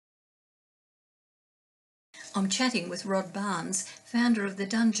I'm chatting with Rod Barnes, founder of The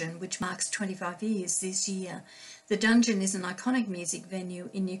Dungeon, which marks 25 years this year. The Dungeon is an iconic music venue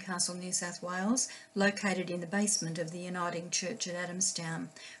in Newcastle, New South Wales, located in the basement of the Uniting Church at Adamstown.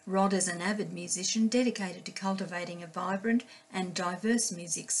 Rod is an avid musician dedicated to cultivating a vibrant and diverse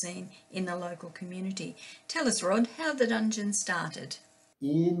music scene in the local community. Tell us, Rod, how The Dungeon started.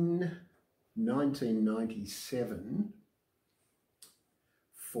 In 1997,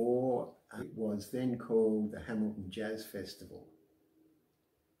 it was then called the Hamilton Jazz Festival.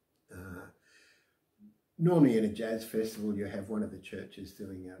 Normally in a jazz festival you have one of the churches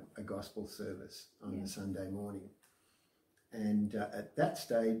doing a gospel service on the Sunday morning. And at that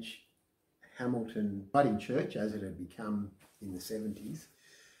stage, Hamilton budding church, as it had become in the 70s,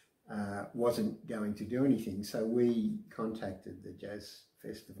 wasn't going to do anything. So we contacted the Jazz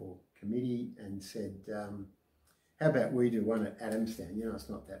Festival Committee and said, how about we do one at Adamstown? You know, it's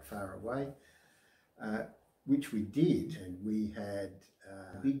not that far away, which we did. And we had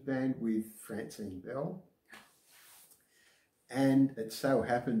a big band with Francine Bell. And it so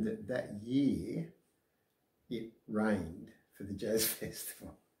happened that that year it rained for the Jazz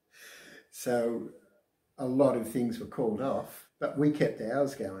Festival. So a lot of things were called off, but we kept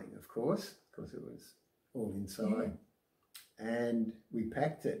ours going, of course, because it was all inside. Yeah. And we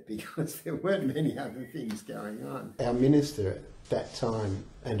packed it because there weren't many other things going on. Our minister at that time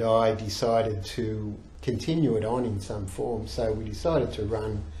and I decided to continue it on in some form, so we decided to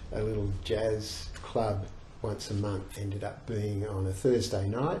run a little jazz club once a month. Ended up being on a Thursday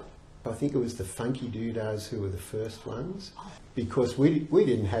night. I think it was the Funky Doodahs who were the first ones, because we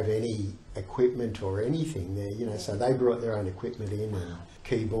didn't have any equipment or anything there, you know, so they brought their own equipment in and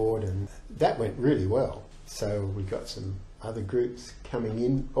keyboard, and that went really well. So we got some other groups coming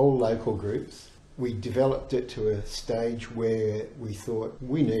in, all local groups. We developed it to a stage where we thought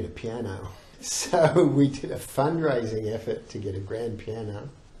we need a piano. So we did a fundraising effort to get a grand piano.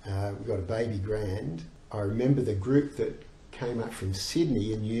 We got a baby grand. I remember the group that came up from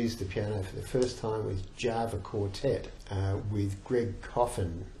Sydney and used the piano for the first time was Java Quartet with Greg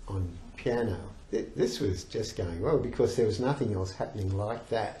Coffin on piano. This was just going well because there was nothing else happening like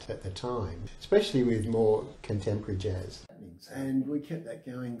that at the time, especially with more contemporary jazz. And we kept that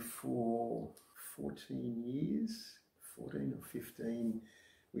going for 14 years, 14 or 15.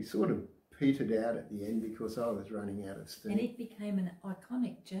 We sort of petered out at the end because I was running out of steam. And it became an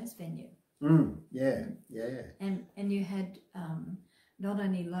iconic jazz venue. Yeah. And you had not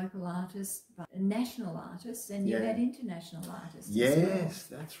only local artists but national artists, and you had international artists. Yes, as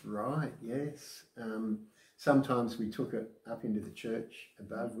well. That's right. Yes. Sometimes we took it up into the church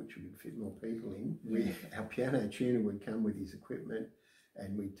above, which we could fit more people in. Our piano tuner would come with his equipment,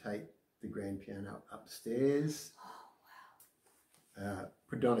 and we'd take the grand piano upstairs. Oh wow!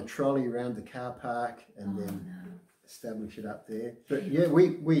 Put it on a trolley around the car park, and establish it up there. But yeah,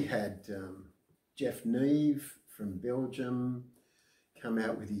 we had Jeff Neve from Belgium come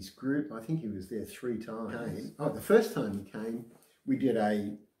out with his group. I think he was there 3 times. Oh, the first time he came, we did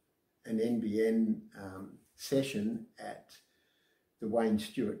an NBN session at the Wayne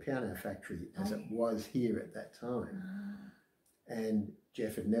Stewart Piano Factory, as it was here at that time. And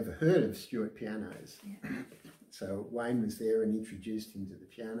Jeff had never heard of Stewart pianos. So Wayne was there and introduced him to the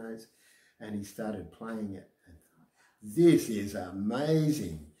pianos, and he started playing it. This is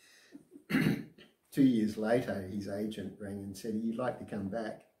amazing. 2 years later, his agent rang and said, he'd like to come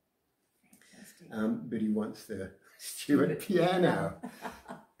back, but he wants the Stewart piano.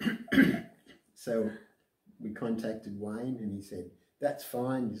 So we contacted Wayne and he said, that's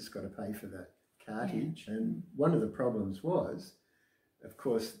fine, you just got to pay for the cartage. And one of the problems was, of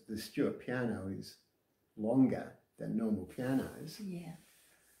course, the Stewart piano is longer than normal pianos.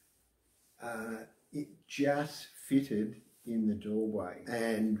 It just fitted in the doorway.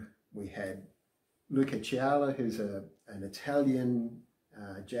 And we had Luca Ciala, who's an Italian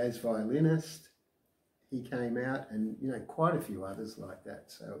jazz violinist. He came out, and you know, quite a few others like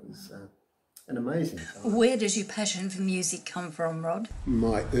that. So it was an amazing time. Where does your passion for music come from, Rod?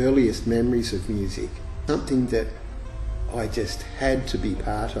 My earliest memories of music, something that I just had to be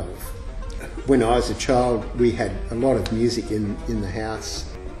part of. When I was a child, we had a lot of music in the house.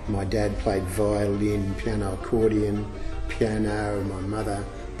 My dad played violin, piano, accordion, piano. My mother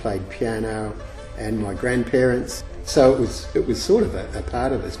played piano, and my grandparents. So it was sort of a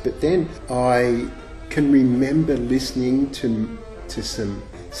part of us. But then I can remember listening to some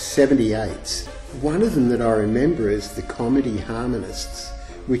 78s. One of them that I remember is the Comedy Harmonists,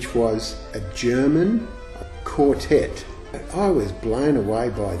 which was a German quartet. I was blown away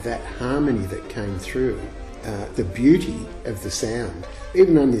by that harmony that came through. the beauty of the sound.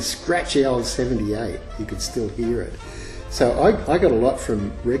 Even on this scratchy old 78, you could still hear it. So I got a lot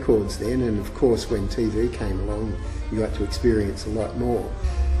from records then, and of course when TV came along, you got to experience a lot more.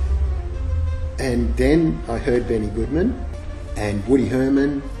 And then I heard Benny Goodman and Woody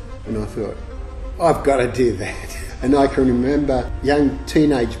Herman, and I thought, I've got to do that. And I can remember young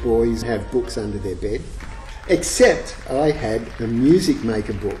teenage boys have books under their bed, except I had a Music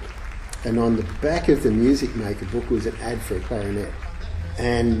Maker book, and on the back of the Music Maker book was an ad for a clarinet,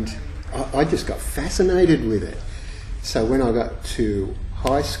 and I just got fascinated with it. So when I got to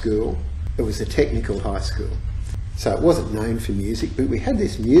high school, it was a technical high school, so it wasn't known for music, but we had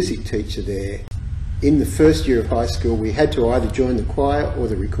this music teacher there. In the first year of high school, we had to either join the choir or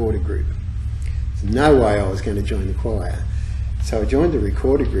the recorder group. There's no way I was going to join the choir. So I joined the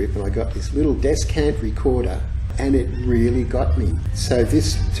recorder group, and I got this little descant recorder, and it really got me. So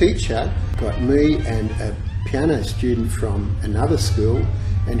this teacher got me and a piano student from another school,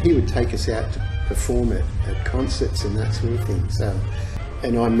 and he would take us out to perform it at concerts and that sort of thing.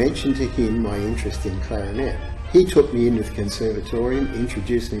 And I mentioned to him my interest in clarinet. He took me into the conservatorium,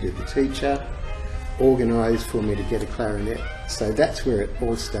 introduced me to the teacher, organised for me to get a clarinet. So that's where it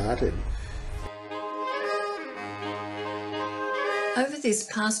all started. Over this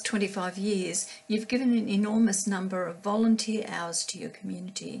past 25 years, you've given an enormous number of volunteer hours to your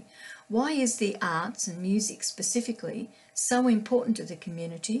community. Why is the arts and music specifically so important to the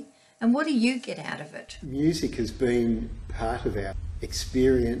community, and what do you get out of it? Music has been part of our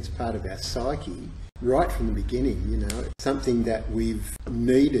experience, part of our psyche, right from the beginning, you know. It's something that we've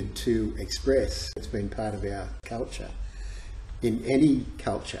needed to express. It's been part of our culture. In any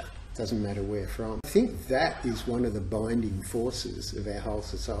culture, doesn't matter where from. I think that is one of the binding forces of our whole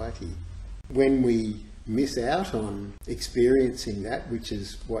society. When we miss out on experiencing that, which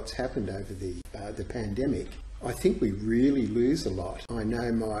is what's happened over the pandemic, I think we really lose a lot. I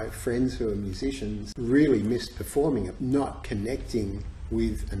know my friends who are musicians really missed performing it, not connecting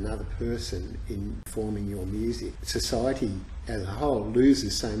with another person in performing your music. Society as a whole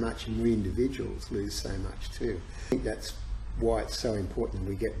loses so much, and we individuals lose so much too. I think that's why it's so important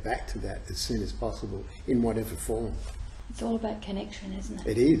we get back to that as soon as possible, in whatever form. It's all about connection, isn't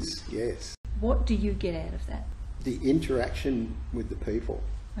it? It is, yes. What do you get out of that? The interaction with the people.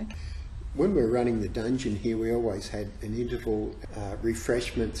 Okay. When we were running the dungeon here, we always had an interval,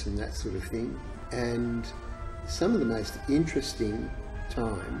 refreshments and that sort of thing. And some of the most interesting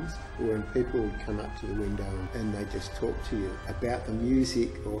times were when people would come up to the window and they just talk to you about the music,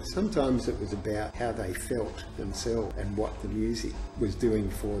 or sometimes it was about how they felt themselves and what the music was doing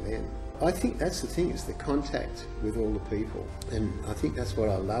for them. I think that's the thing, is the contact with all the people. And I think that's what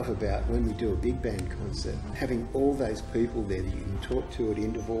I love about when we do a big band concert, having all those people there that you can talk to at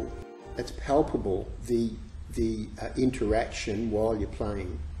interval. It's palpable, the interaction while you're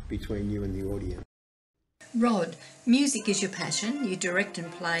playing between you and the audience. Rod, music is your passion. You direct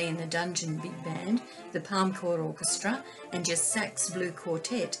and play in the Dungeon Big Band, the Palm Chord Orchestra, and your Sax Blue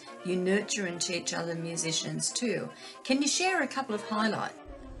Quartet. You nurture and teach other musicians too. Can you share a couple of highlights?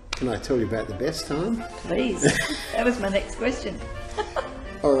 Can I tell you about the best time? Please. That was my next question.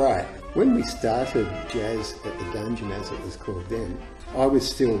 All right. When we started jazz at the Dungeon, as it was called then, I was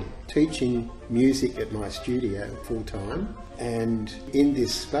still teaching music at my studio full time, and in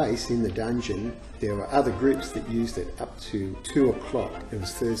this space, in the Dungeon, there were other groups that used it up to 2 o'clock. It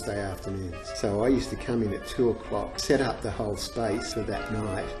was Thursday afternoons. So I used to come in at 2 o'clock, set up the whole space for that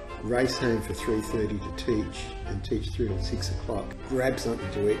night, race home for 3:30 to teach, and teach through till 6 o'clock, grab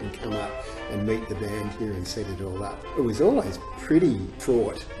something to eat and come up and meet the band here and set it all up. It was always pretty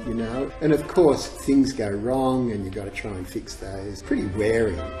fraught, you know, and of course things go wrong and you've got to try and fix those. Pretty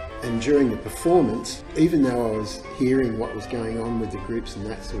wearing. And during the performance, even though I was hearing what was going on with the groups and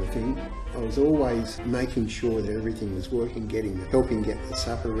that sort of thing, I was always making sure that everything was working, helping get the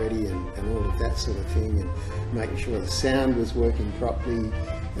supper ready and all of that sort of thing, and making sure the sound was working properly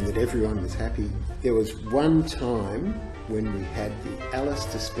and that everyone was happy. There was one time when we had the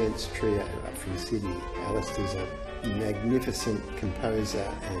Alistair Spence Trio up from Sydney. Alistair's a magnificent composer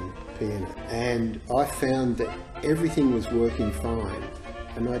and pianist, and I found that everything was working fine,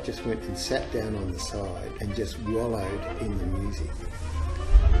 and I just went and sat down on the side and just wallowed in the music.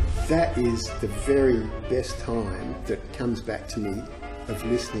 That is the very best time that comes back to me of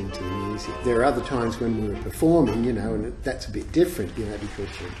listening to the music. There are other times when we were performing, you know, and that's a bit different, you know, because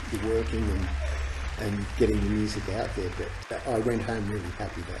you're working and getting the music out there. But I went home really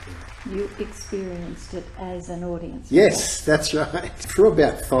happy that night. You experienced it as an audience? Yes, that's right. For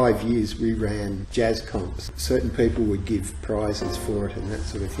about 5 years we ran jazz comps. Certain people would give prizes for it and that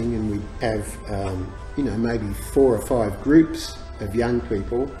sort of thing, and we'd have maybe 4 or 5 groups of young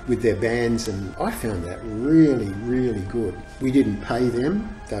people with their bands, and I found that really, really good. We didn't pay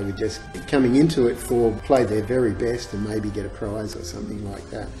them, they were just coming into it for play their very best and maybe get a prize or something like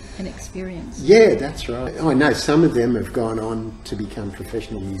that. An experience. Yeah, that's right. I know some of them have gone on to become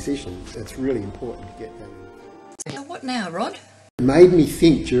professional musicians. It's really important to get that. So what now, Rod? It made me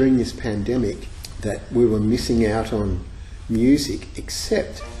think during this pandemic that we were missing out on music,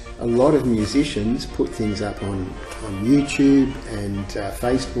 except a lot of musicians put things up on YouTube and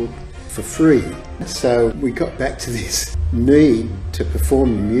Facebook for free. So we got back to this need to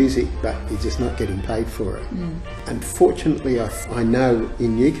perform the music, but you're just not getting paid for it. Unfortunately, I know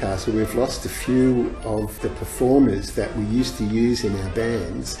in Newcastle we've lost a few of the performers that we used to use in our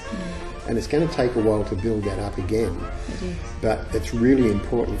bands, and it's going to take a while to build that up again. It is. But it's really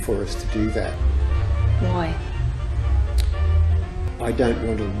important for us to do that. Why? I don't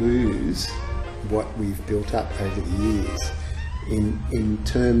want to lose what we've built up over the years in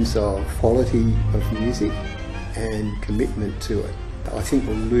terms of quality of music and commitment to it. I think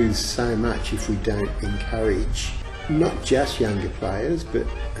we'll lose so much if we don't encourage not just younger players but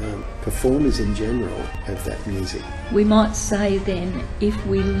performers in general of that music. We might say then, if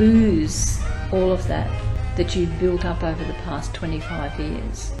we lose all of that you've built up over the past 25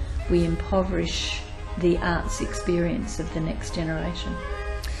 years, we impoverish the arts experience of the next generation.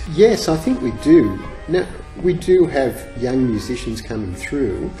 Yes, I think we do. Now, we do have young musicians coming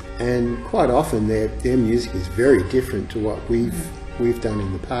through, and quite often their music is very different to what we've done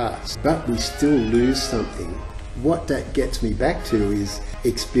in the past, but we still lose something. What that gets me back to is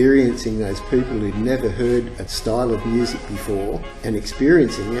experiencing those people who'd never heard a style of music before and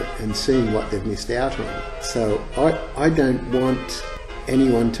experiencing it and seeing what they've missed out on. So I don't want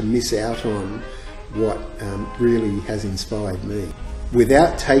anyone to miss out on what really has inspired me,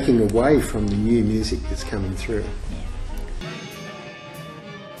 without taking away from the new music that's coming through. Yeah.